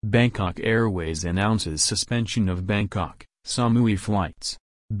Bangkok Airways announces suspension of Bangkok, Samui flights.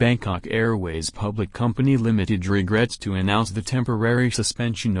 Bangkok Airways Public Company Limited regrets to announce the temporary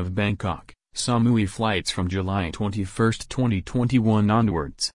suspension of Bangkok, Samui flights from July 21, 2021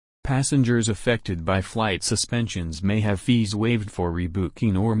 onwards. Passengers affected by flight suspensions may have fees waived for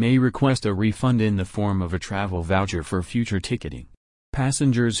rebooking or may request a refund in the form of a travel voucher for future ticketing.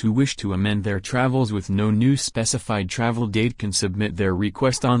 Passengers who wish to amend their travels with no new specified travel date can submit their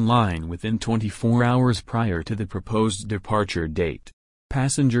request online within 24 hours prior to the proposed departure date.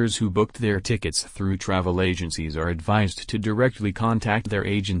 Passengers who booked their tickets through travel agencies are advised to directly contact their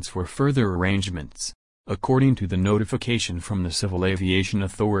agents for further arrangements. According to the notification from the Civil Aviation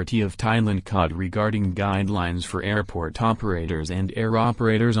Authority of Thailand (CAAT) regarding guidelines for airport operators and air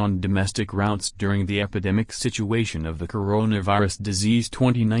operators on domestic routes during the epidemic situation of the coronavirus disease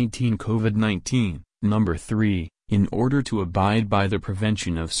 2019 COVID-19, number 3, in order to abide by the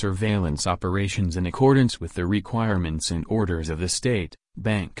prevention of surveillance operations in accordance with the requirements and orders of the state,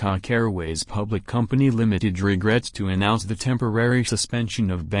 Bangkok Airways Public Company Limited regrets to announce the temporary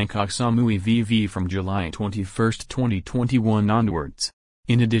suspension of Bangkok Samui VV from July 21, 2021 onwards.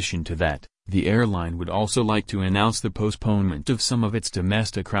 In addition to that, the airline would also like to announce the postponement of some of its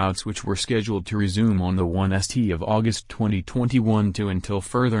domestic routes which were scheduled to resume on the 1st of August 2021 until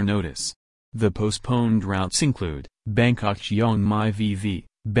further notice. The postponed routes include Bangkok Chiang Mai VV,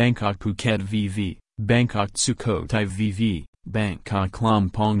 Bangkok Phuket VV, Bangkok Sukhothai VV, Bangkok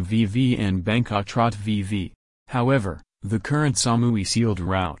Lampong VV and Bangkok Trot VV. However, the current Samui sealed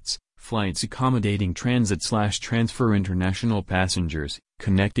routes, flights accommodating transit/transfer international passengers,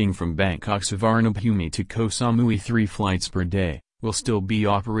 connecting from Bangkok Suvarnabhumi to Koh Samui 3 flights per day, will still be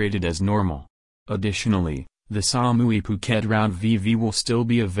operated as normal. Additionally, the Samui Phuket route VV will still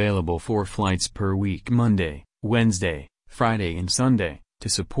be available 4 flights per week Monday, Wednesday, Friday and Sunday, to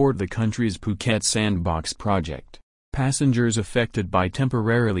support the country's Phuket Sandbox project. Passengers affected by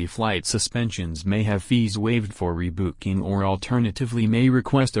temporarily flight suspensions may have fees waived for rebooking or alternatively may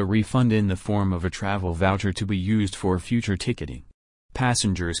request a refund in the form of a travel voucher to be used for future ticketing.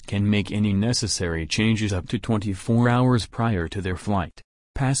 Passengers can make any necessary changes up to 24 hours prior to their flight.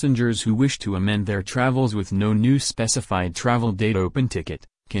 Passengers who wish to amend their travels with no new specified travel date open ticket,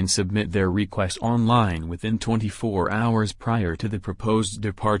 can submit their request online within 24 hours prior to the proposed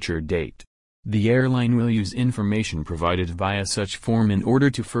departure date. The airline will use information provided via such form in order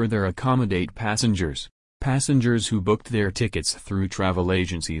to further accommodate passengers. Passengers who booked their tickets through travel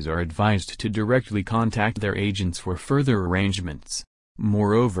agencies are advised to directly contact their agents for further arrangements.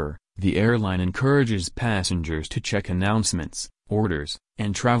 Moreover, the airline encourages passengers to check announcements, orders,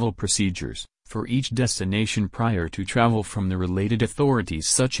 and travel procedures for each destination prior to travel from the related authorities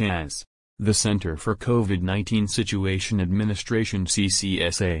such as the Center for COVID-19 Situation Administration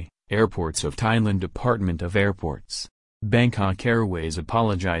 (CCSA), Airports of Thailand Department of Airports. Bangkok Airways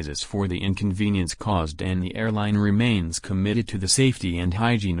apologizes for the inconvenience caused and the airline remains committed to the safety and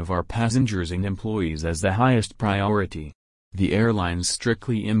hygiene of our passengers and employees as the highest priority. The airlines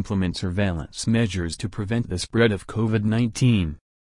strictly implement surveillance measures to prevent the spread of COVID-19.